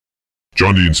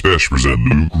Jondi and Spesh present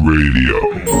Loöq Radio.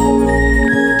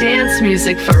 Dance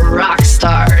music for rock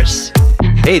stars.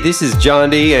 Hey, this is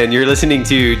Jondi, and you're listening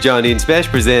to Jondi and Spesh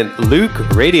present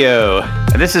Loöq Radio.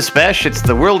 And this is Spesh. It's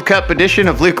the World Cup edition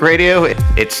of Loöq Radio.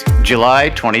 It's July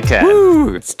 2010.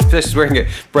 Woo! Spesh is wearing a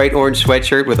bright orange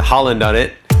sweatshirt with Holland on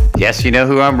it. Yes, you know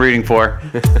who I'm rooting for.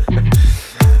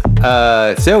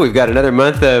 So we've got another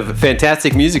month of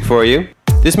fantastic music for you.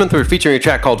 This month we're featuring a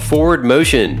track called Forward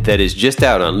Motion that is just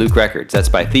out on Loöq Records. That's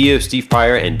by Theo, Steve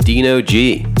Pryor, and Dino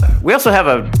G. We also have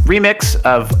a remix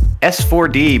of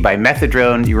S4D by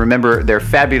Methadrone. You remember their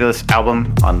fabulous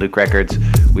album on Loöq Records.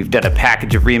 We've done a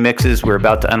package of remixes we're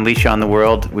about to unleash on the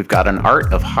world. We've got an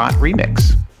Art of Hot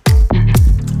remix.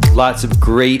 Lots of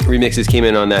great remixes came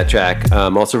in on that track.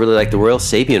 Also really like the Royal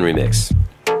Sapien remix.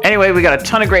 Anyway, we got a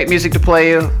ton of great music to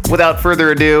play you. Without further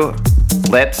ado,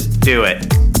 let's do it.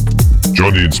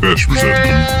 Jondi and Spesh present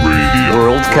Loöq Radio.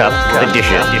 World Cup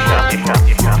edition.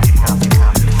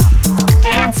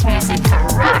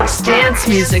 Dance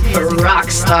music for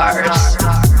rock stars.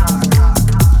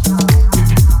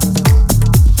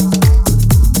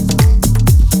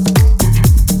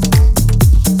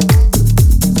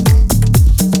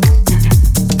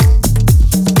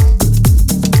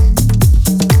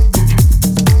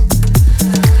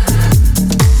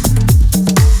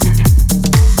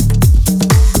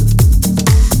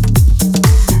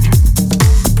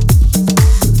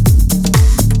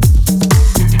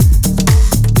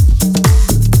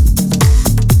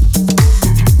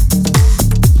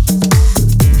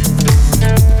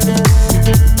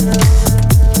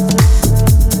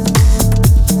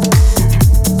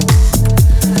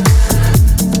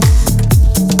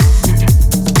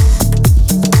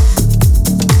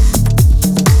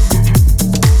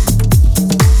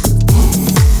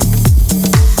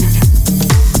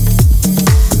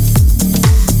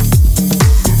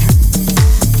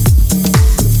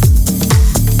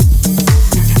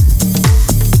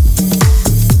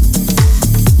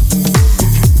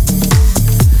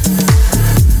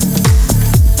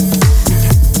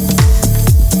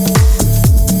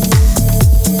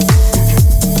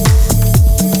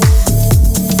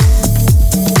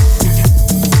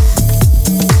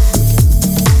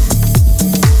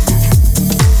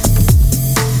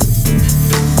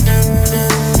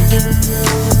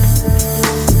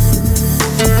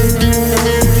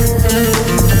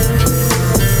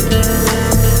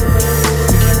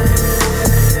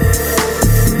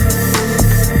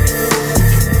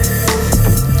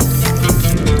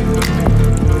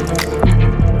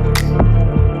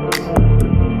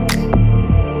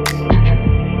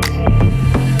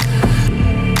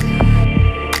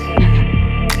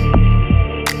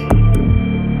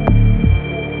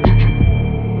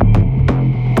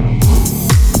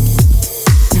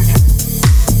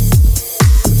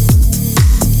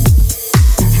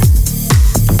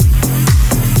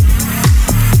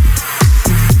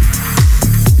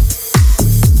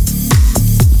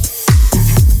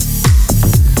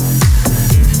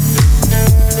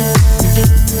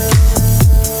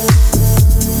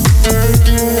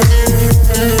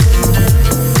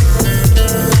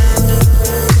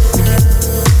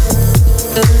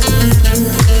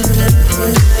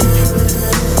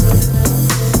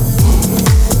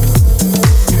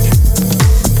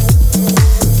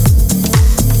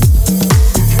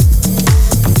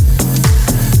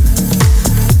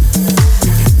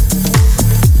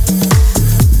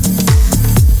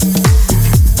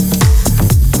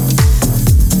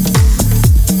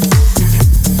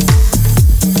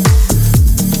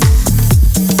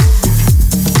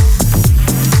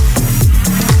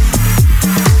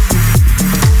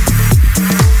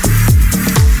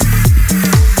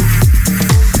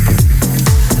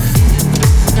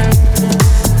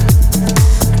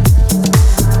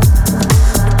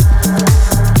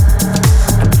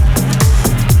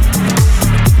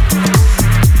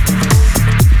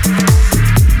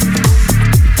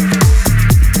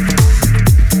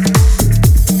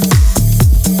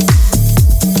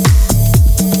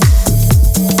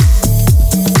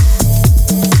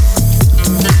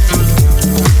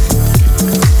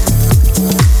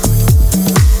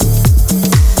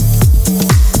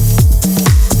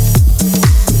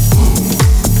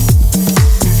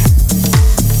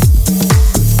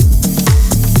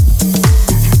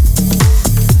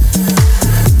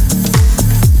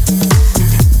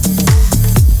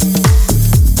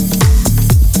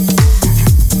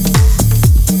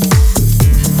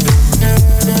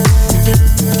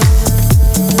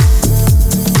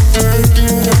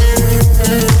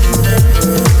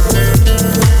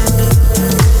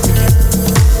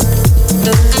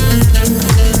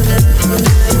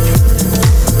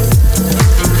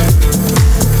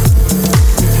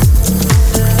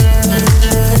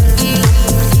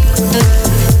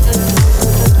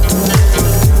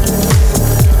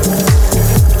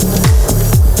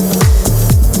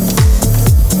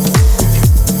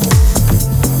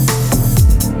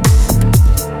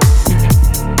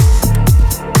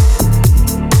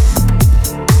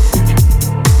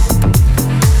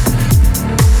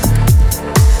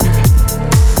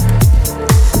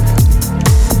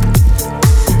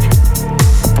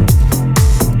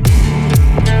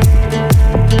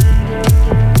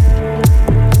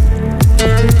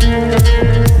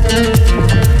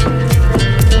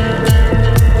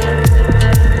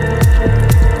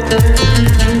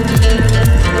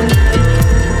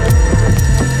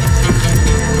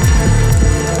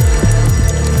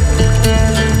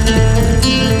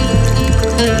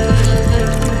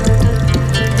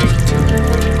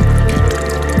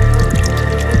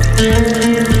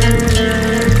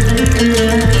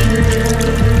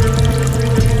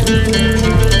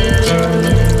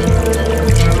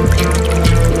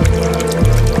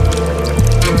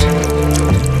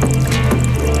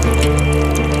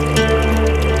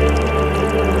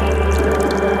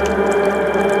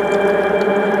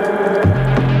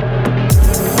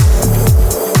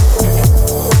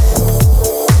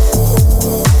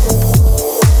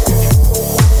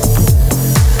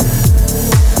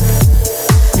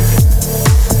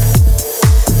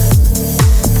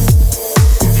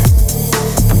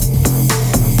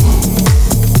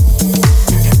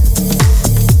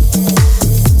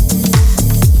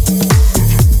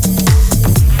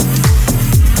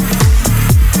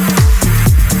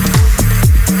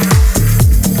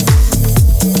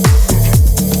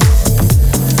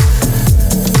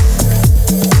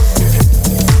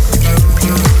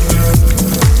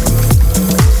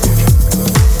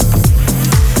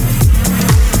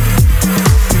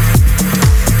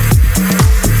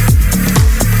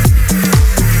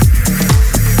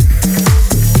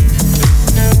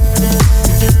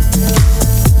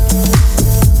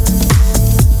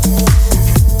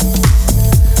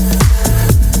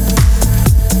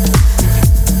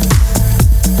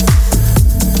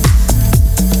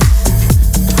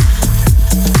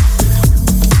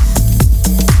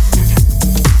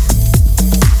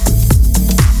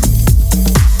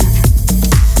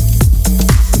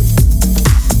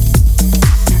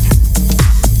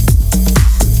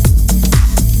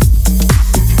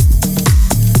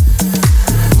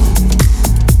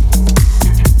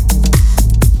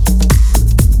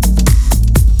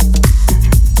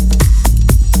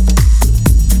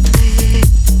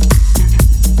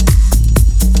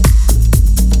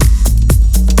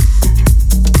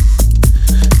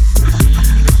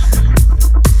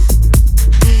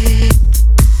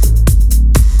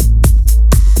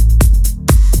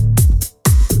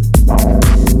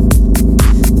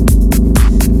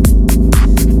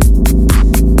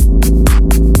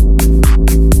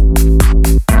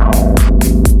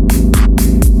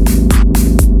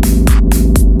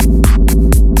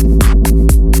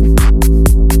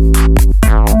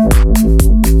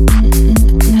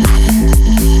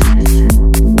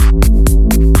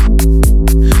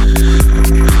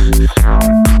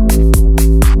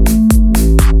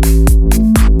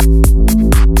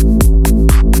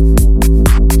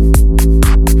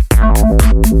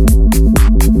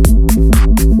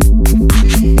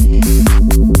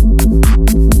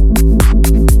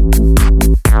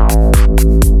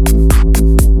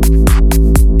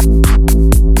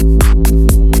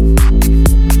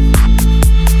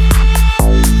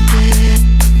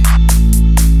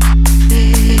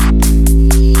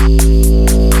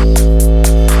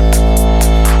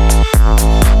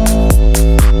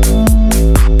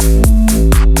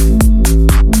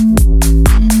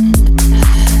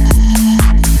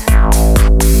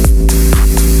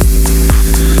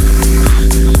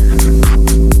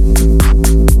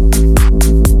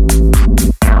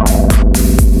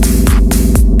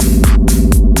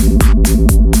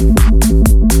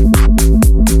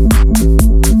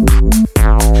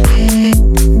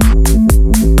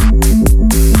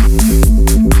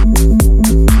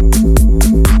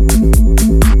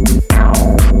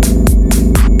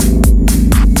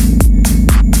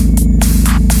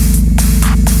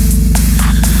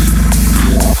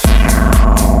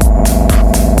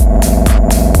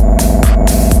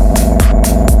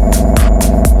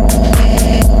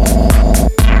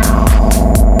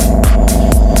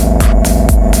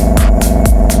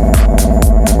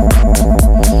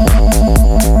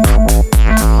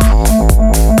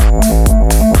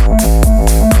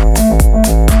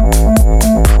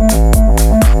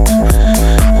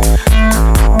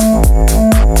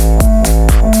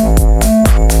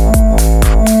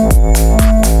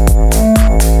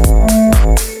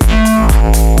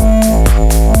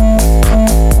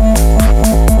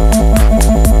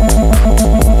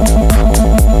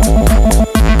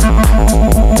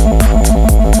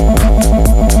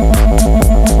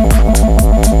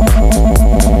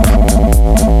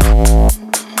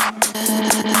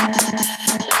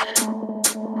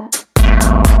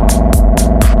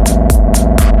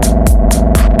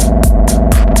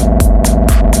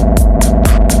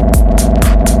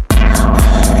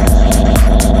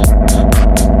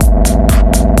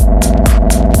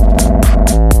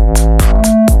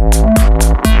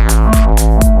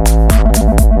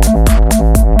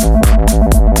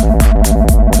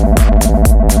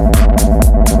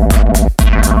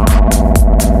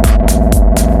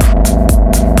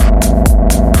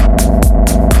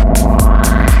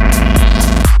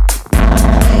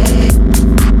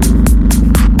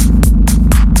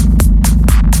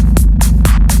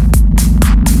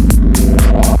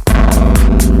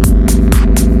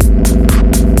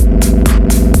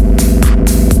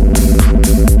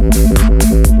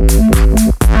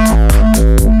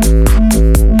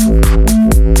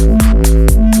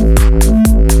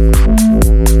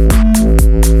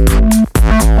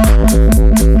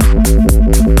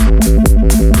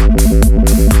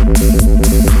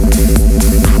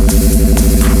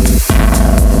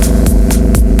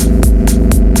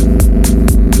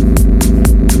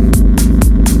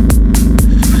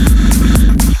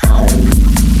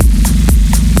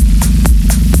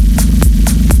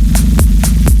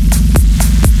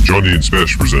 Jondi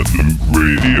Spesh present Loöq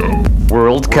Radio.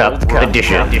 World Cup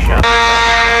Edition.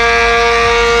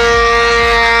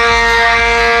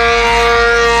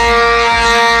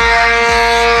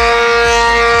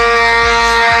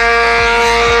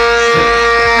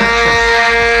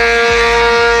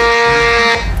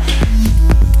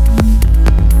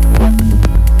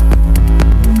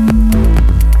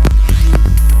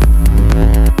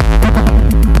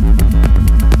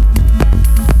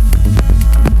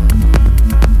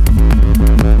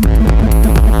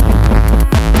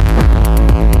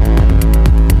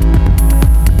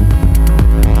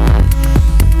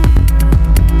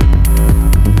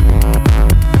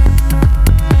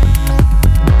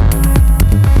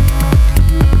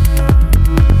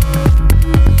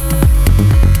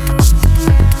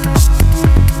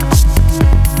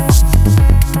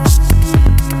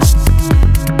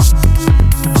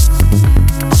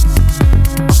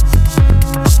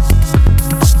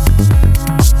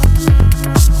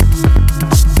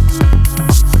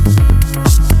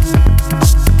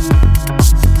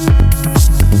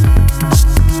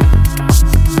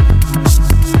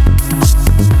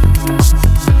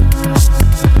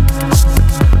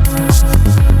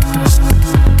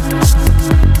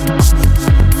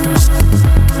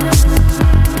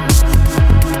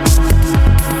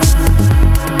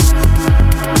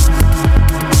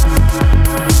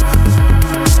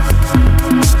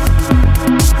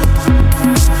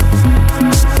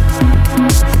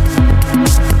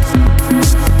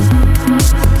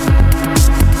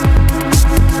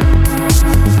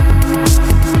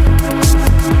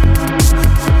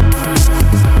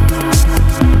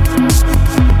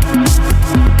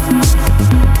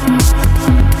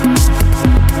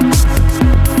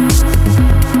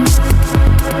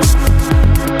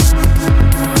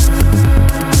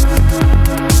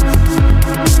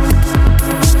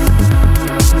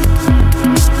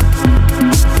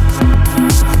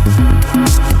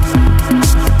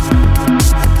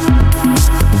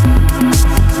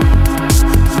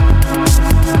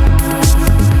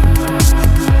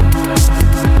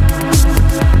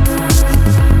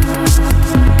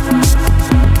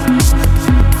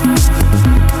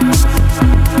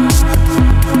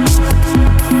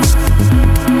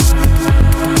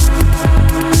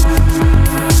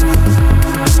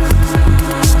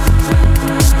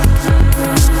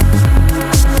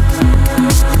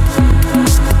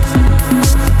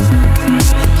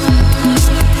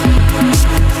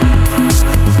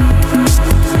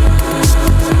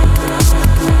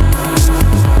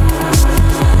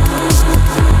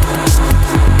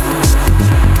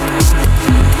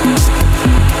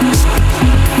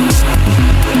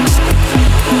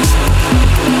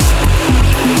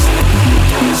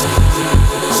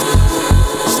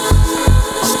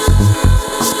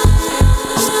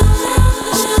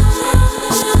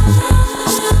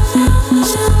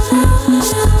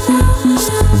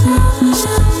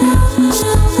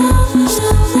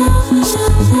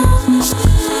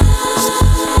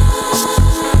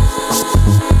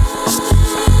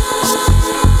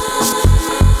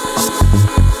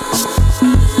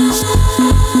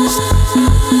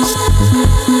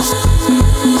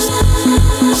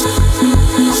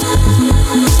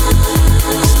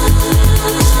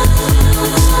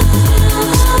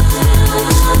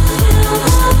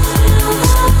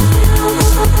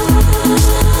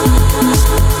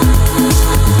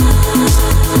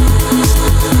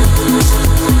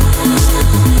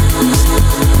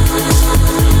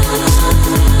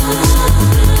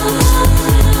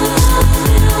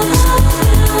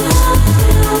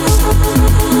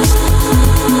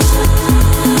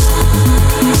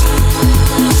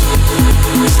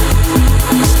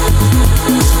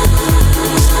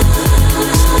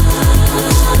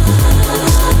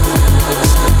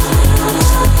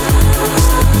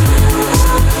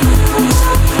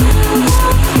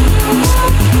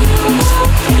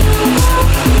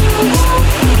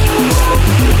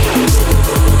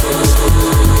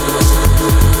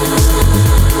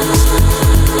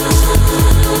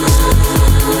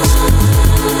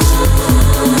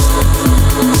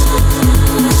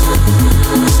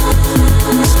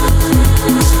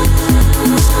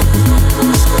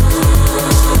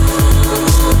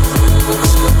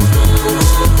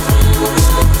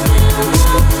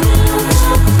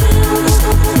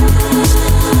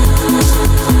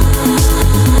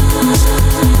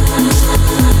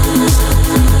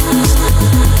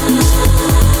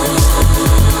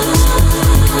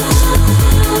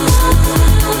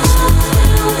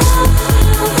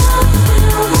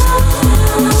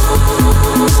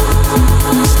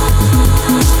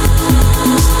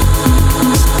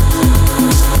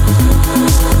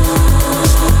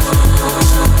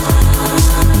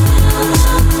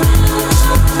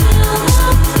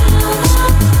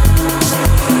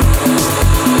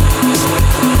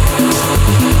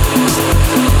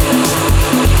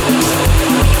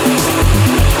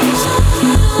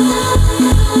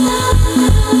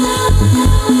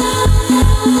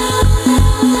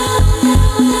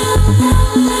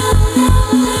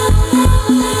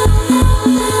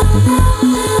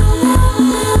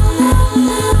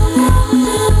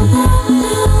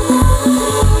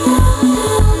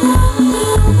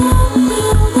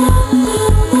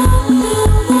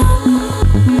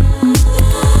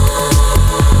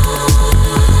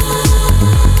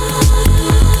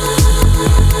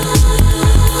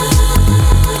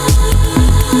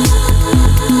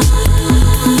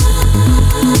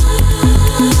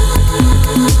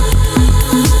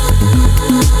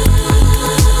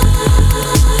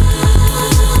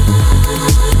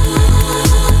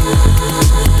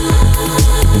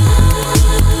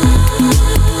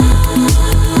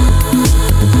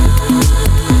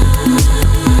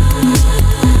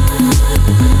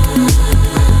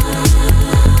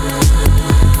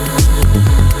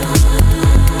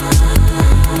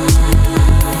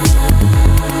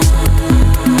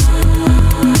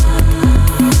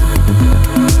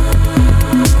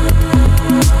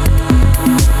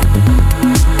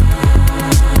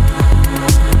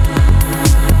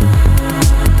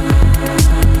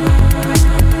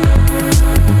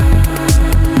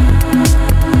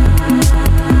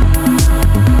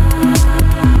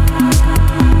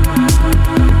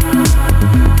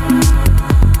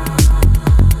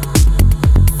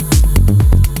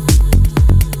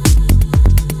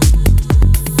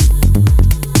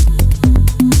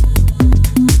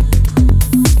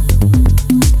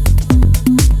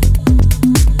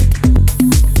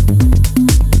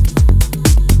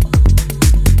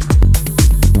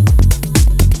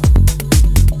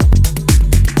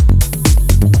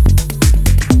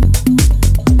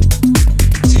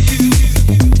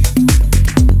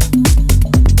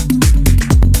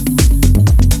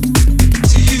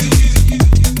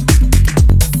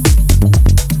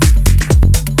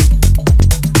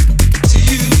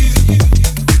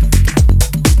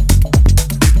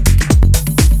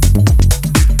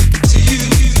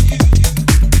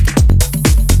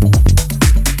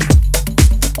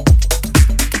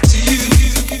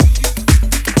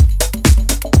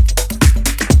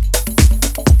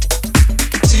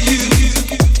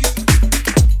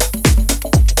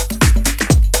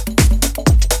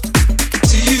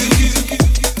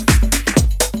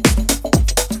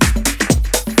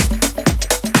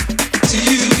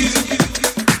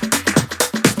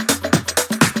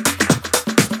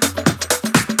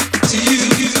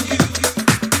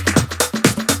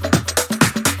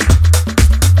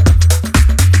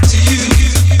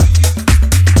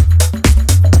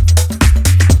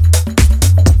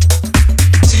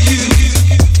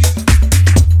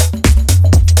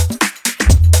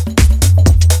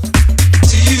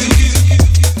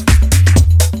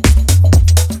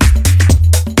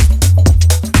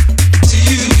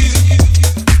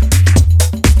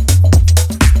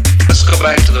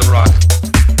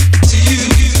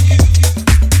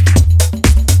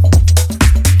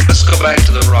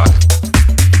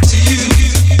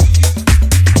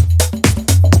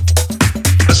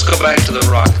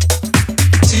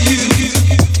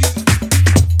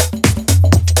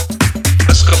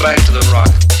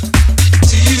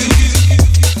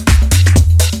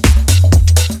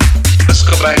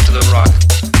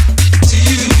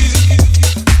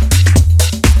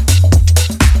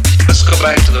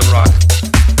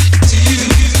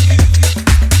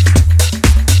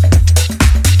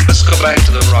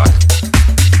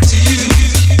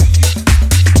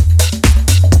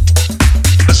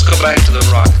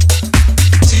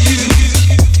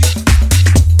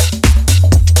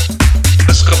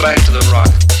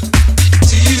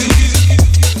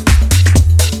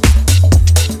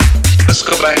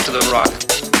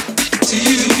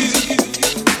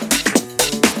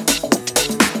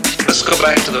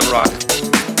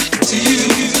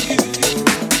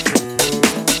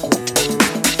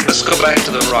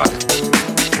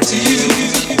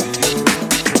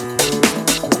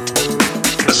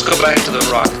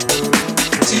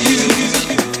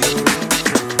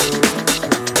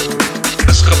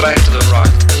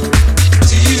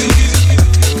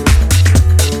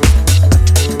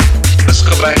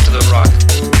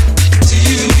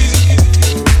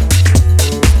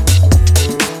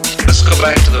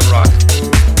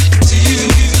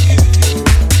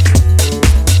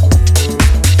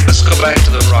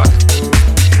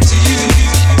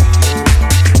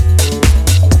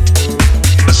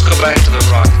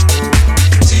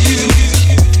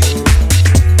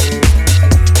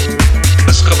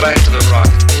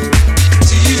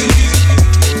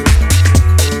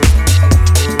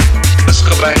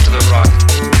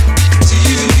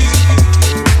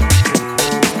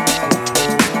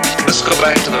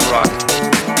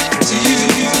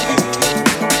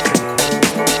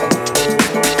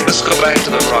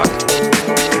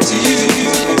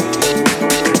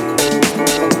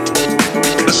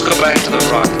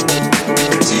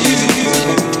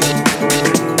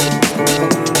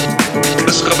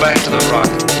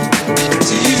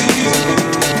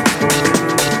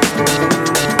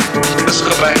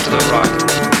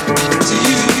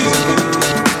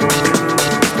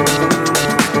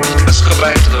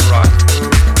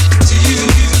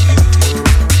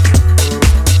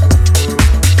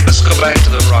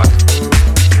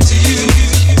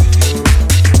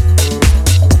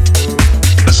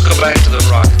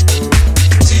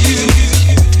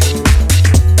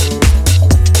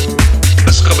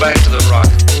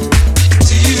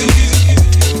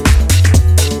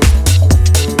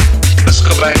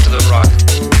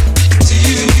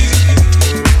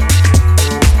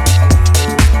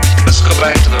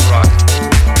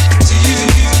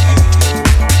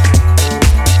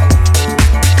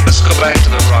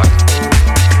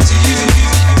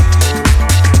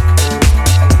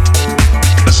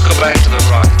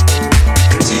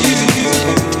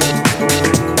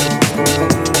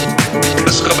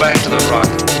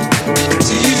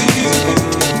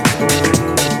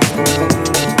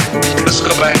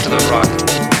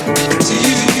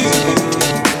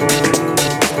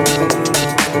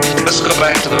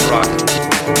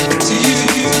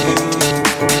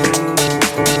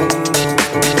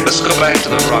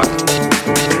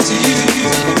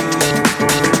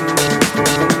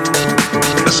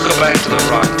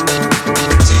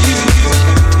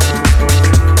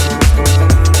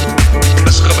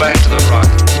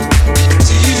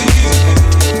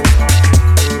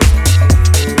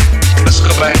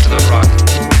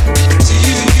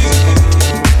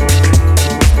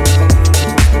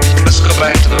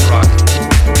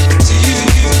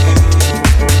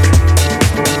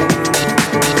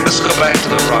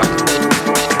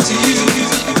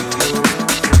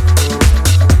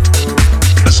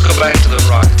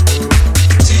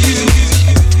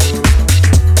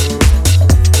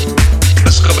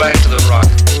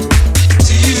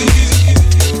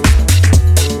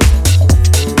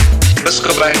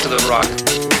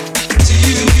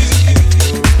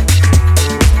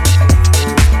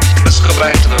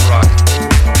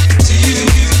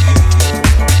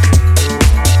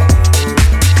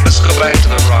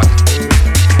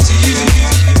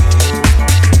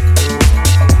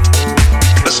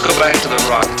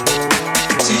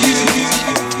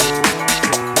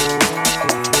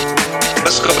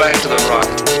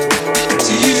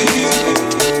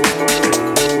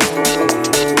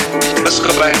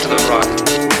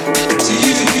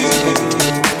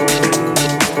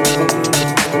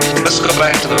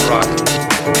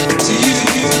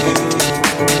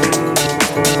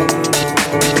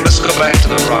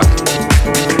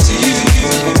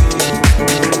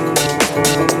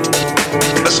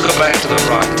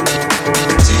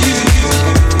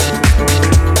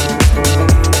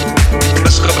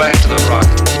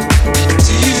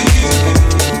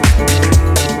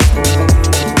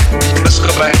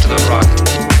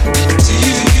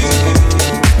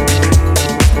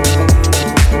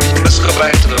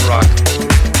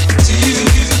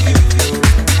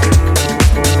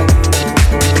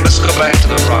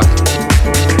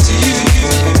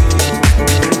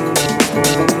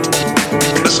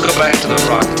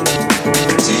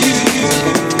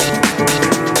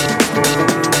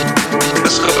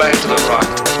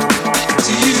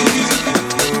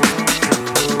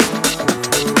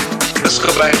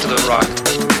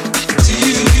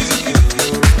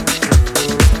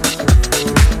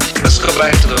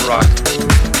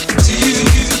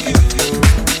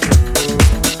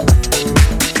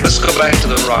 Let's go back to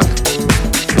the rock.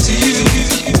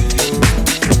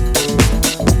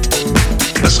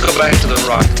 Let's go back to the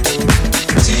rock.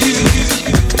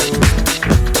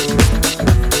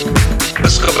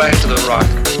 Let's go back to the rock.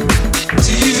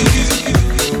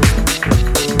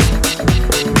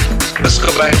 Let's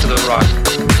go back to the rock.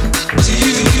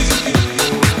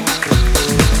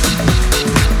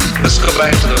 Let's go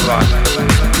back to the rock.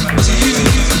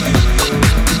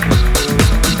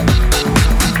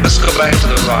 Let's go back to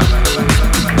the rock.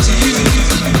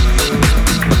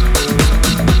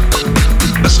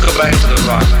 Let's go back to the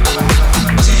rock.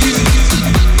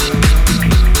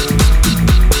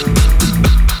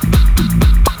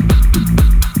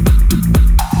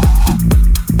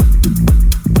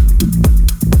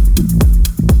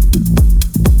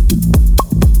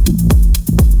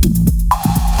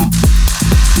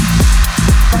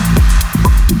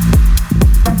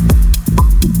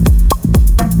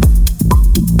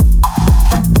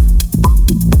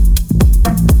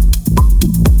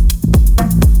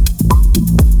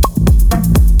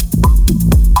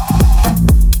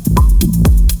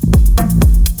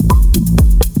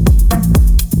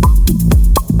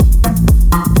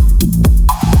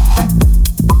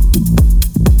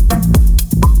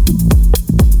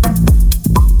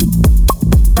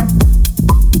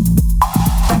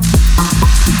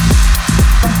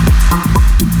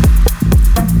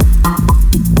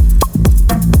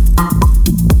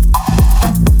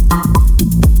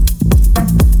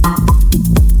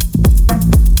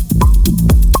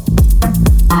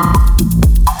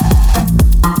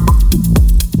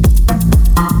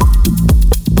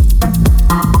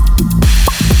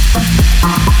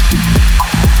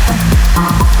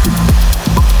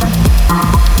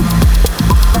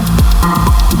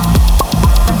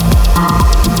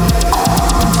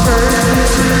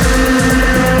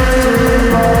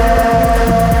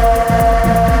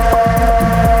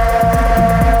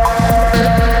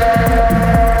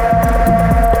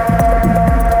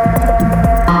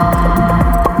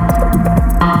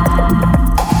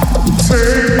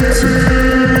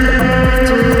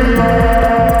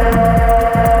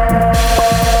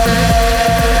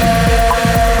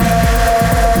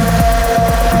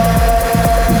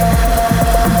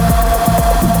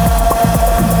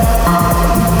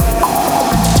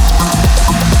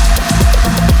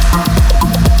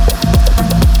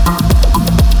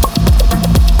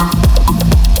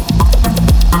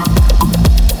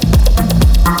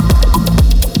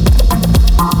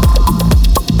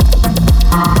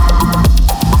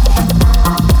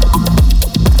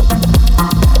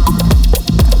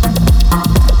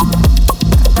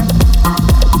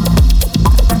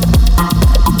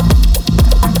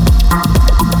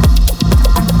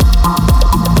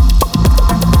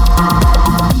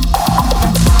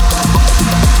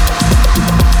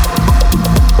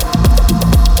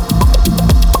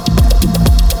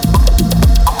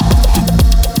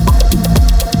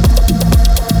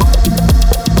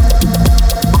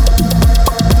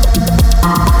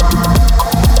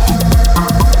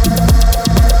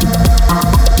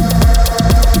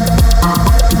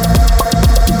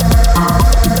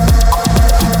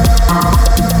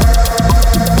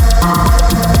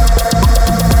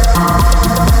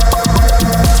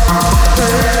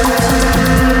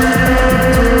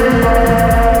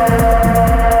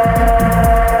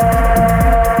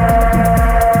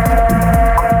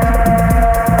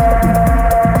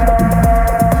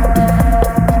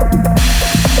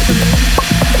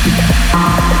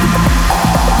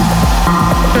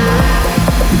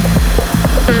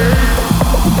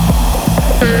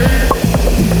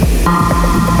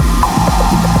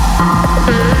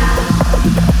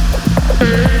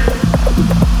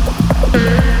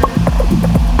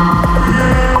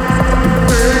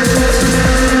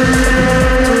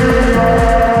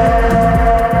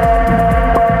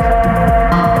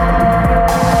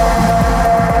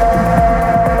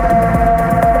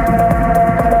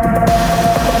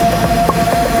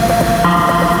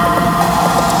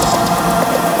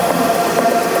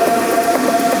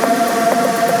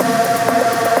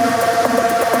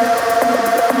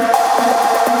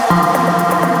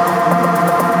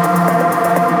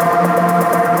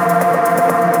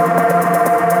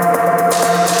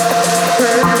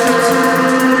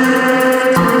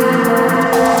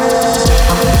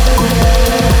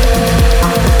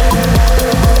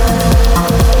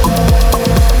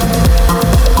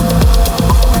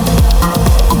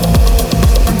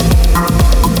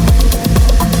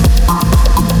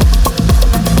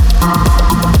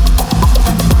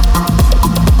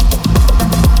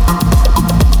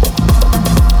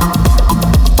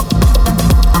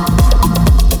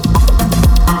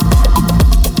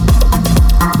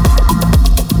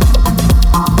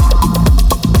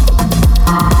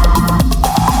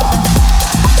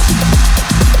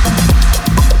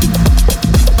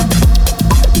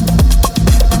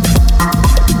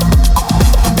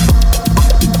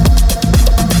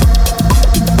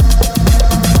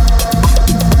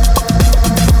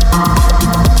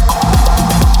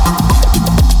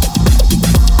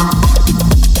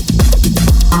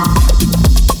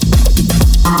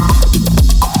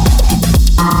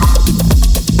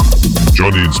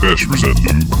 Spesh present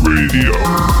Loöq Radio.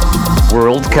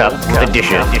 World Cup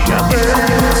edition.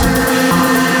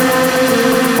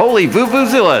 Holy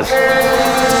Vuvuzillas!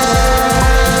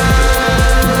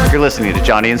 You're listening to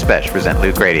Jondi and Spesh present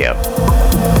Loöq Radio.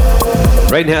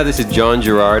 Right now, this is John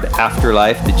Gerard,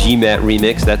 Afterlife, the GMAT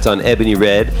remix. That's on Ebony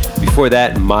Red. Before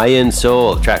that, Mayan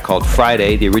Soul, a track called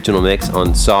Friday, the original mix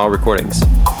on Saw Recordings.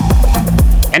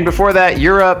 And before that,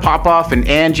 Yura, Popoff, and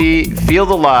Angie, Feel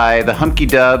the Lie, the Hunky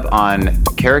Dub on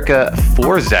Carica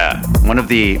Forza, one of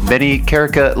the many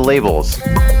Carica labels.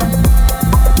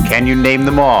 Can you name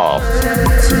them all?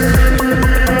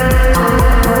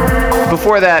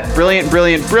 Before that,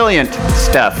 brilliant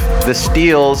stuff. The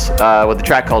Steels with a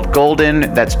track called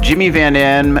Golden. That's Jimmy Van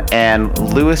Em and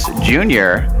Lewis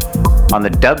Jr. on the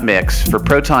dub mix for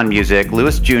Proton Music.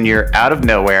 Lewis Jr. out of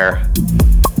nowhere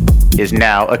is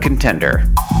now a contender.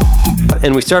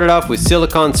 And we started off with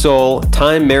Silicon Soul,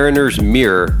 Time Mariner's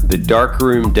Mirror, the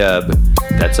Darkroom dub.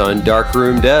 That's on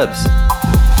Darkroom Dubs.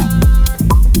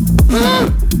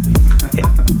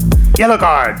 Yellow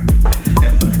card.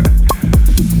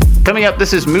 Coming up,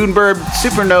 this is Moonbird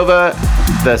Supernova,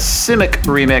 the Simic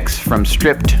remix from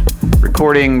Stripped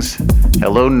Recordings.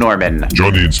 Hello, Norman.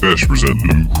 Jondi and Spesh present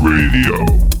Loöq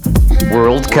Radio.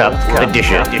 World Cup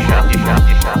edition.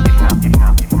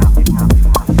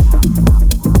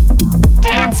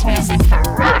 Dance music for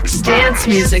rock stars. Dance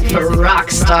music for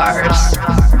rock stars.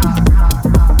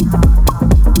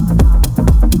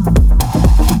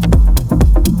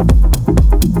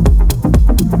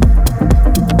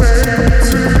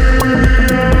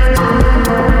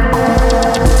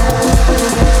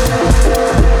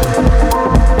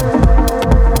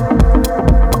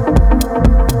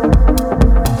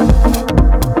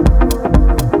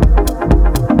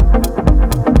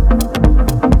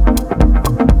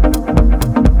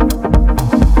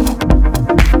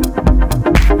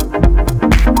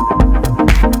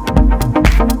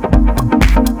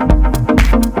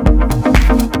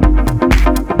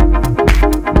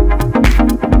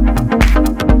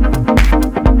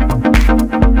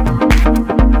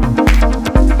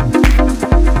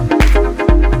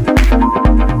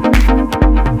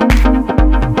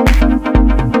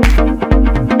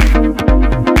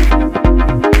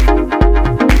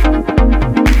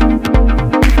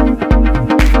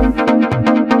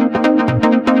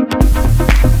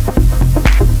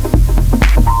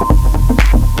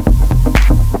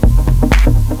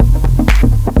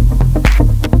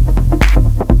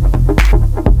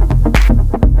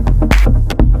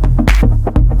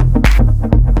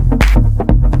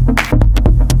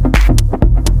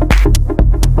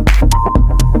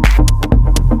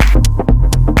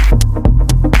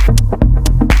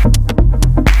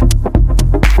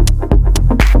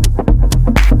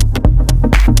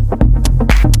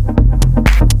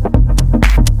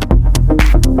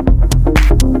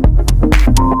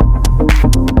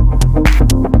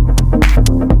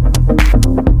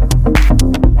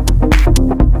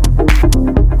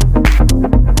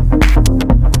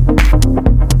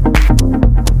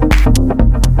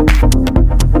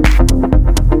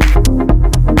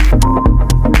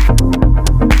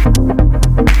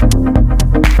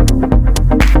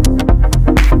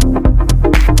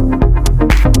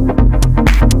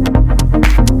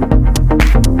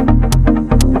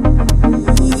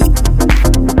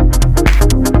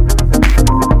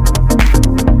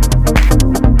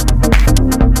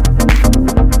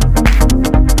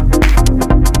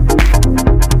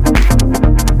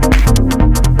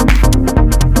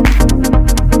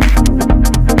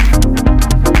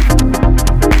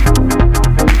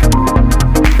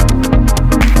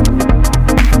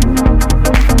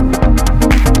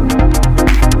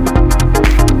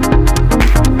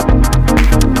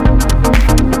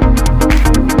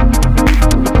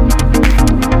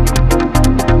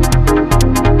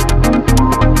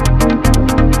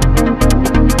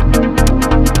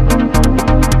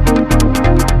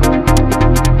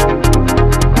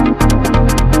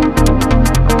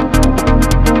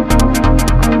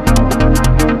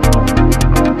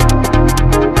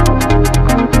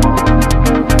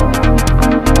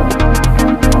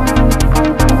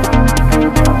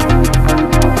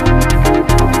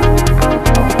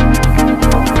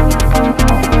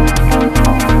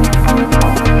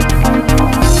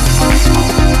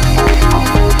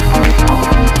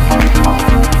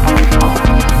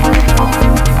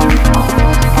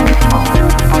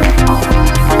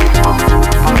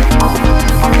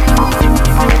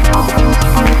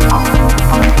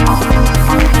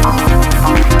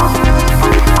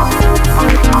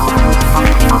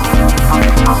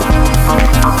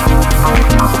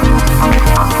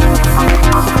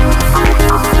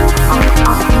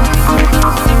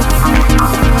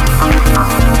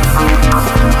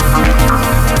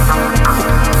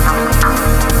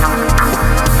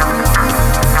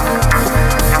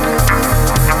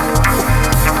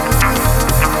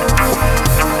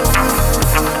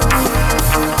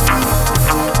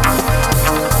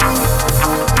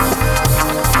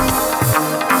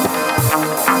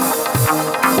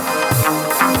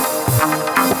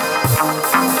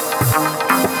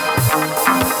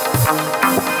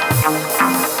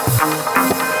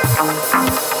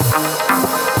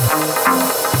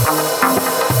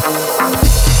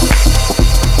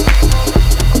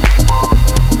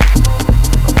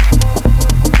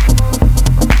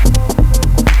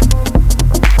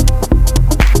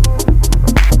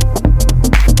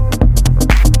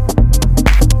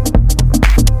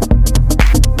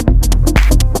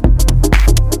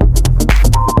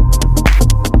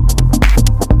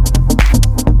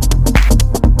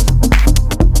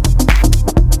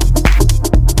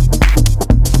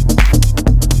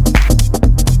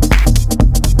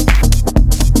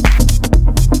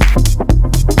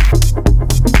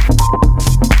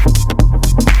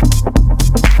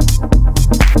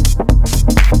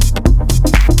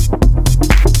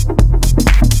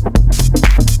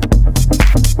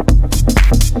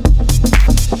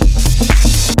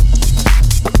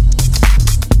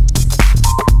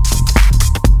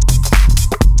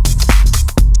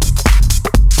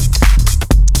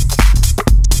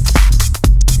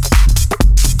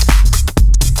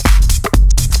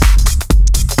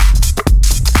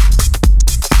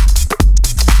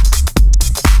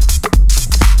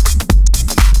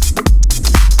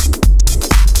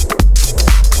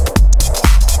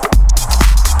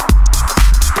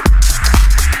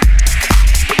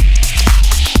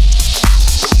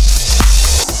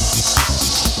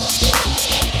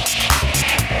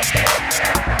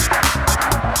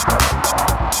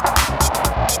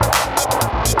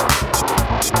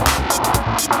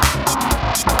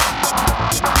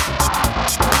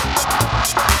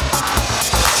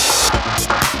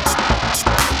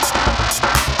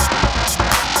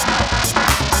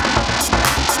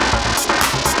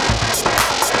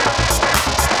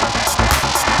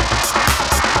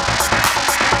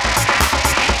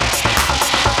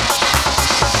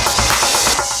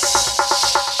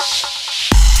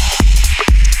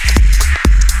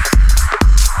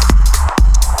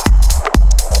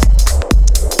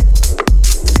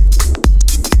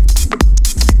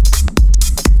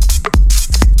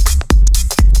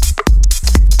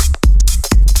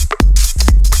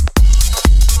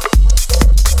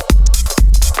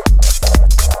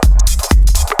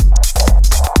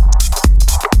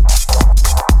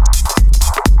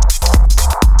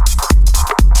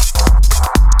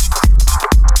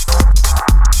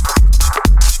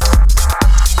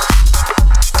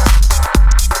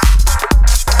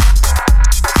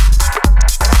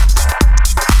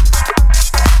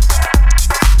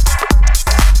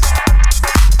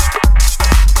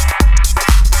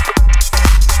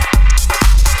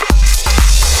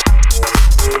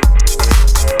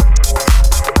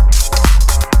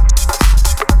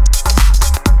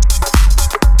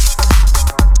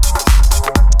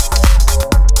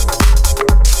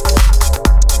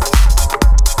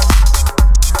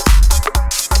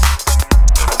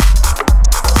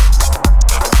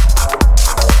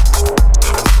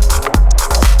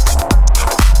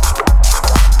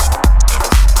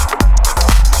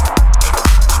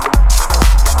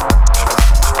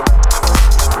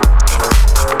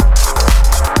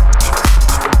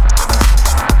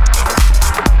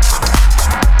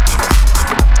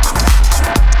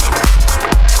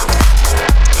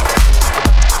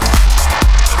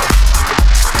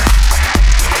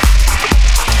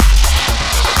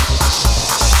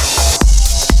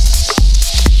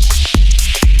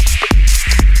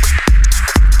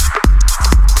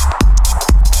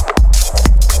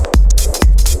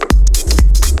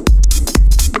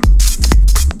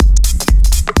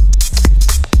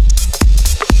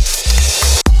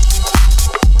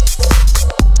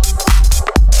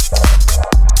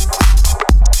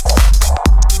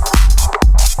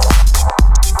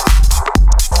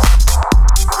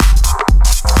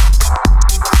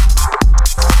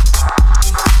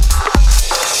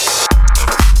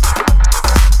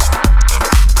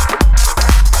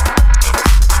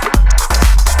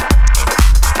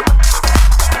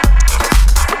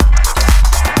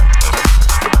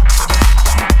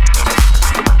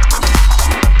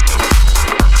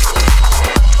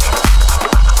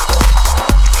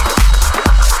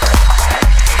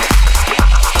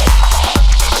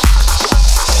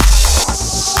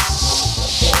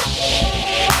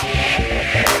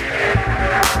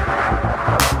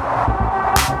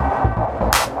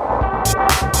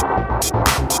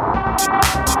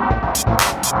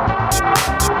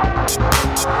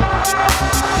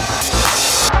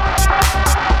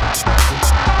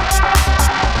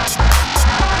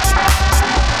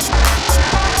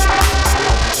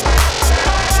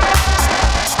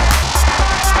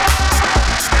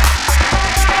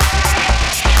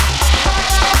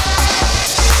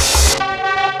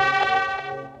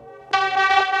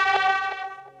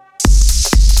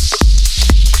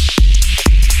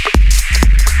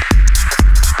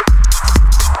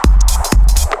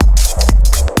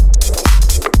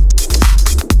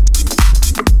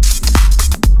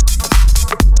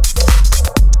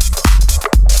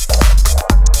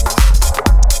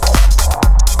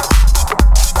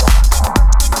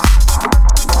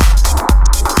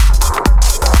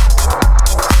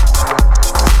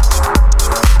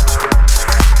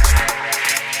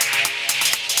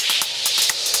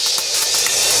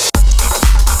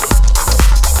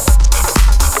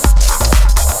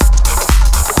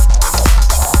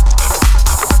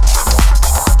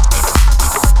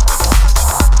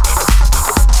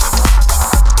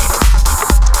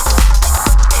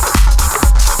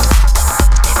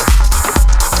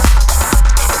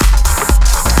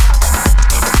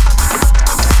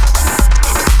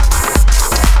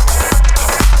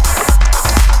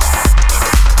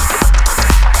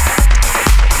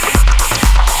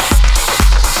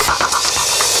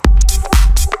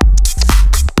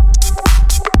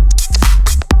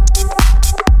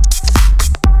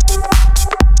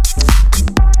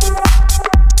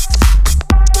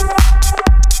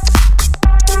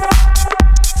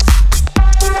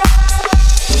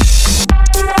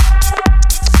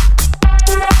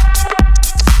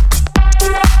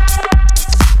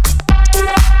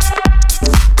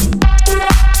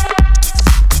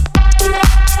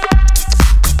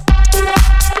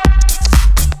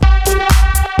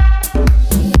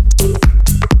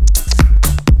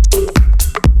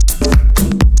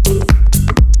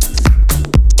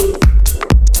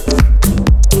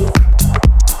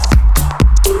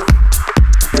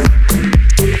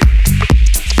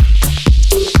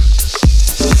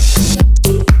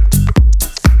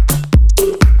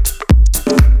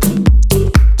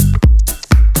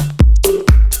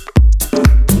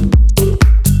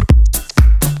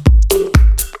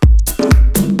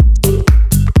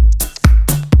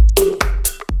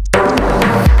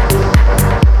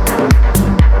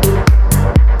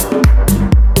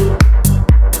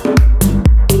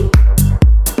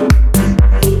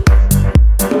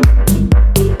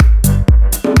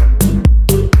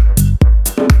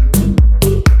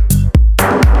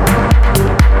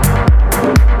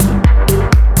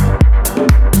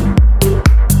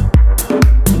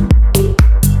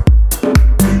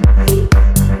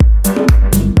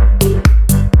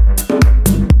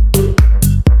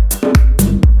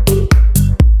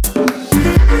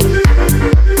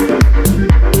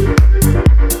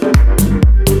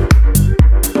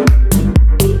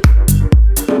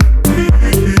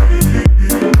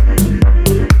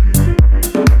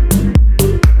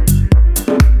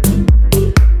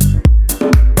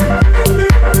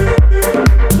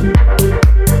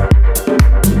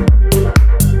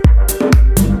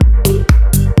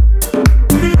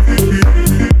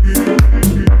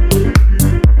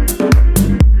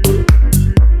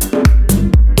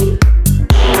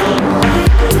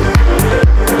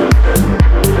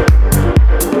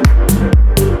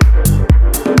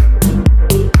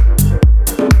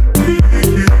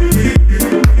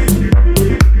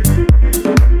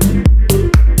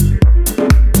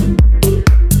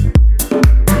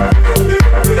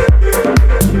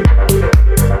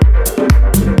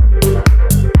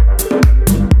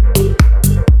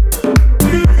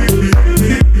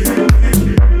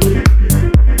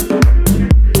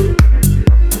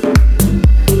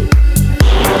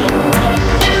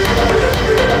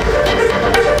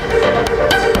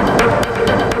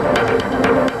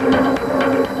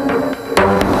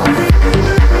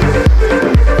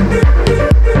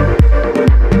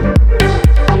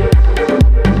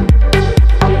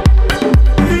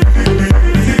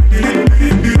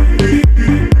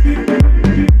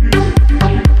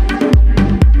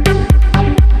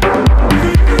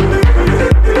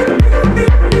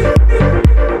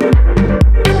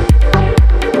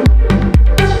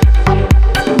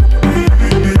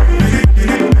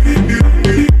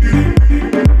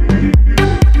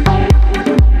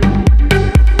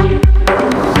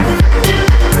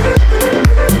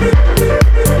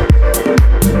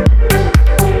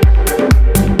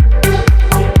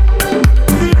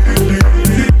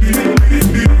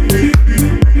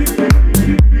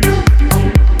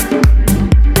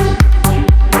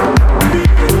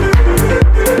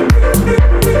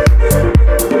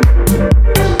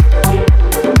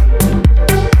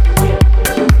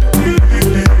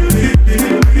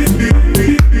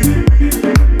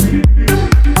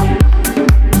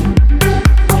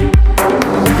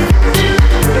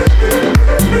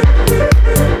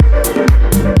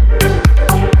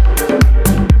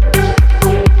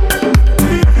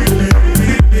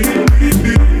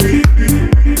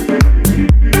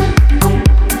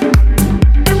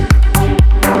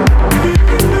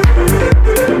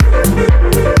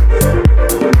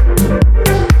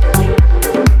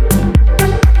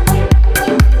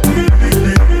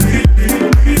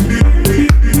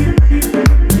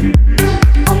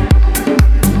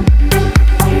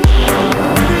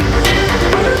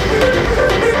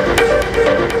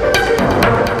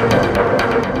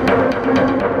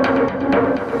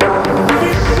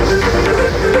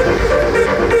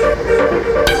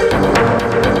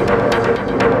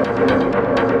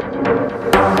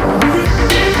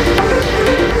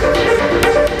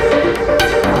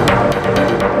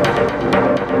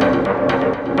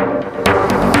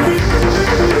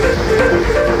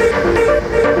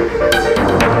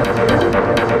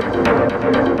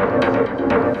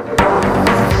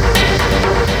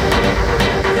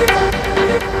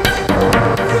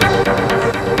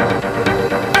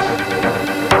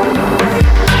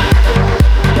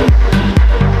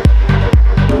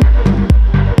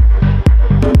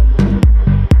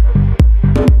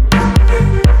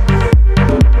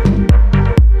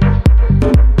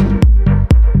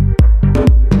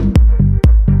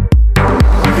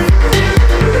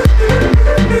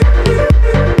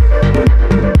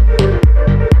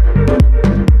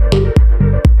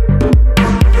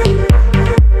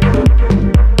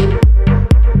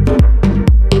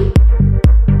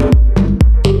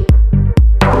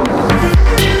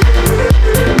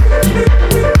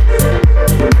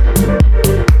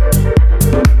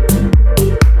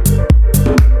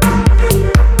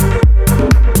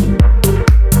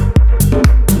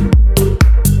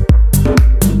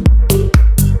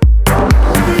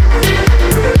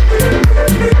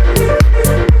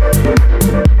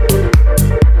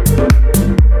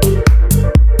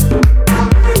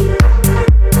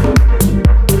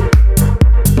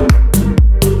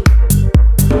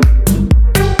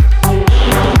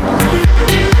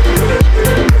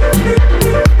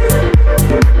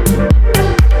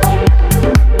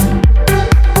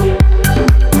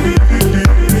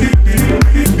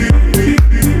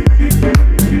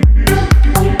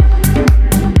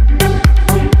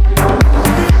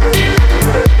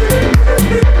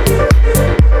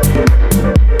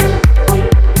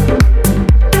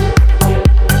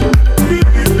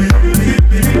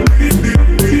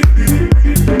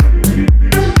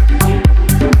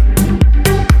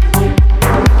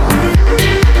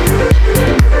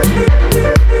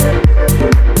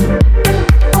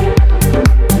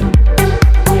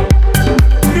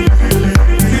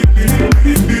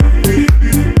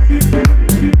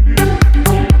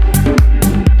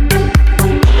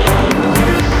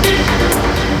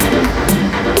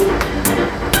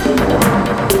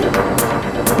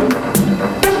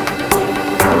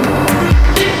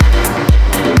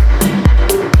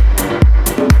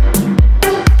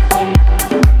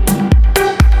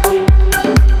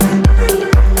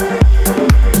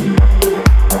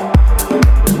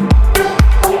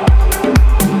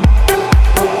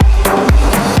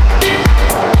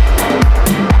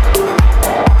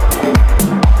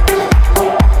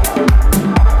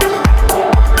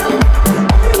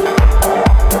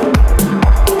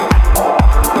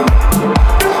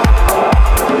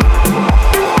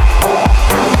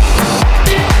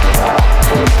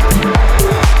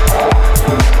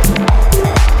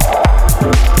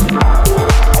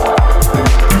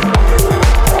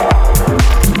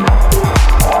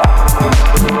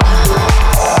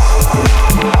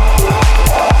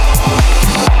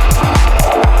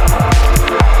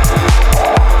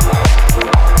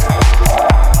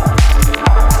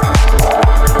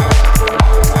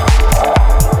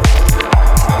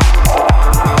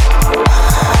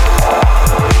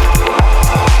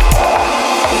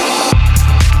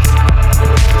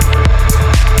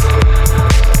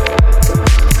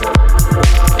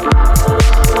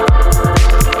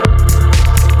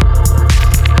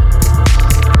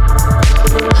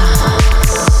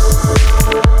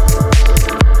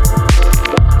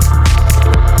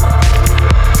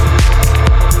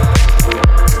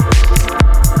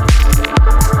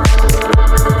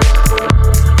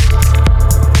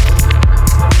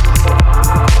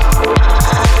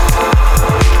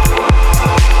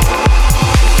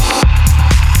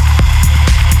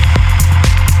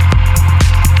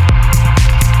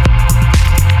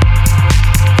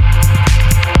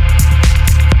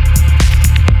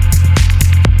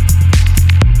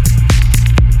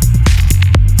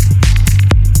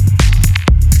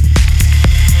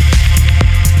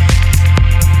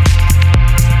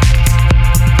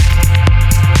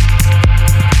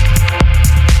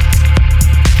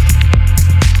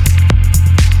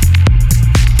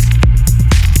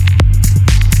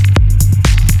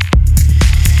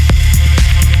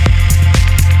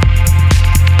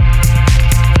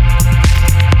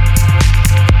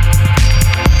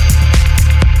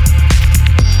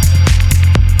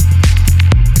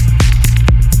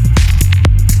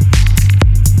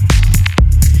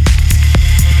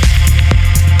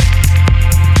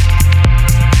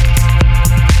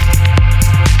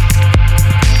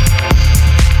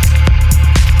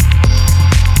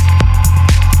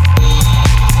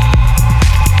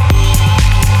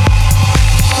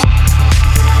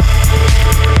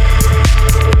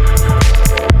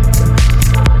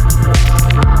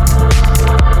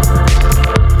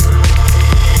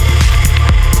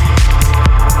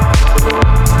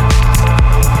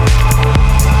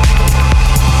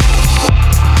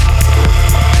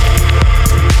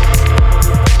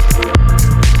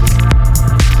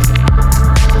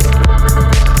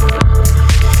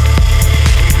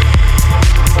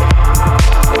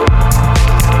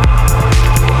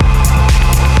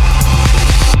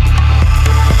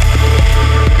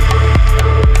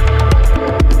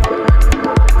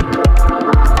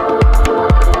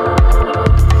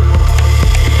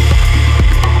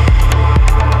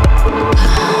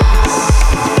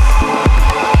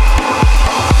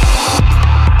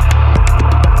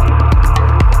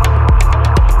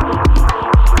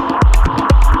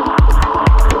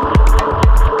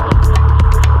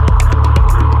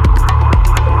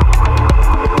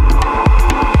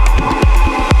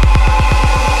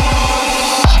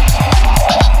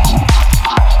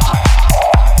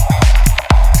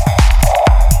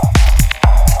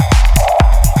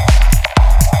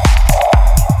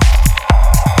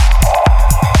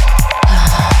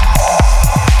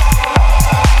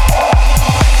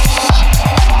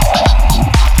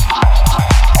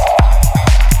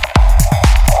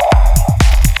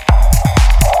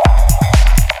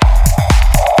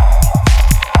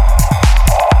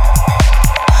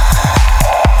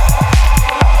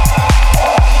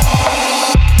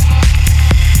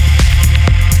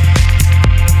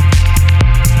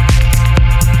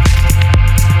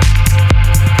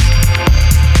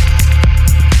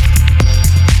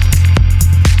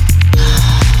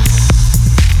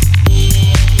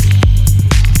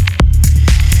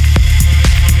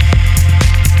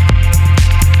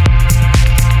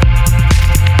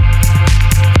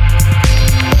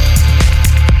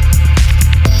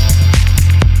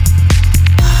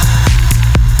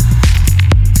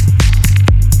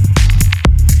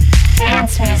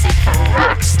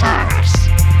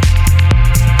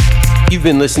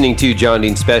 You've been listening to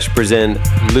Jondi Spesh present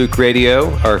Loöq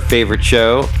Radio, our favorite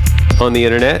show on the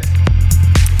internet.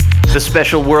 The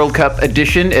special World Cup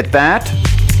edition at that.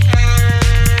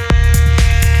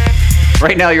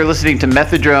 Right now you're listening to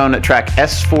Methadrone, track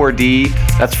S4D.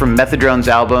 That's from Methadrone's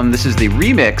album. This is the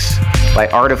remix by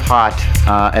Art of Hot,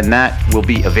 and that will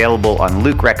be available on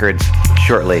Loöq Records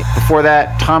shortly. Before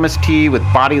that, Thomas T. with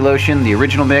Body Lotion, the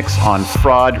original mix on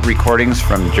Fraud Recordings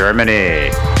from Germany.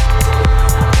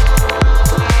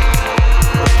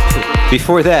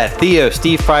 Before that, Theo,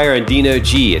 Steve Fryer, and Dino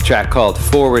G, a track called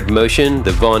Forward Motion,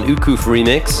 the Von Ukuf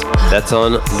remix. That's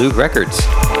on Loöq Records.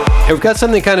 And we've got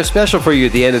something kind of special for you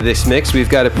at the end of this mix. We've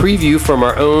got a preview from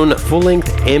our own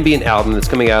full-length ambient album that's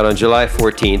coming out on July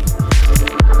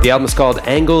 14th. The album is called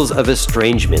Angles of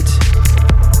Estrangement.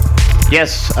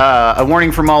 Yes, a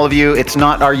warning from all of you, it's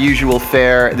not our usual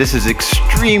fare. This is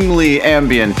extremely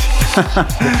ambient.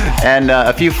 And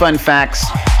a few fun facts.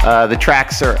 The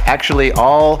tracks are actually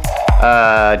all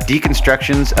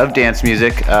deconstructions of dance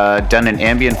music done in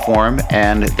ambient form,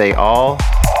 and they all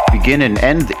begin and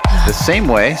end the same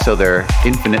way, so they're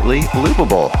infinitely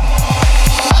loopable.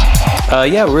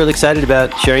 Yeah, we're really excited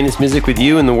about sharing this music with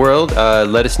you and the world.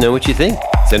 Let us know what you think.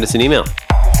 Send us an email.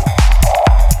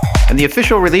 And the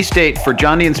official release date for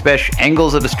Jondi Spesh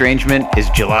Angles of Estrangement is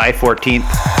July 14th.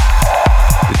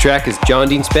 The track is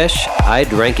Jondi Spesh, I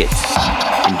Drank It.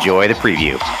 Enjoy the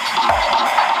preview.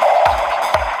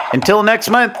 Until next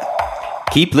month,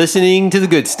 keep listening to the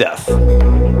good stuff.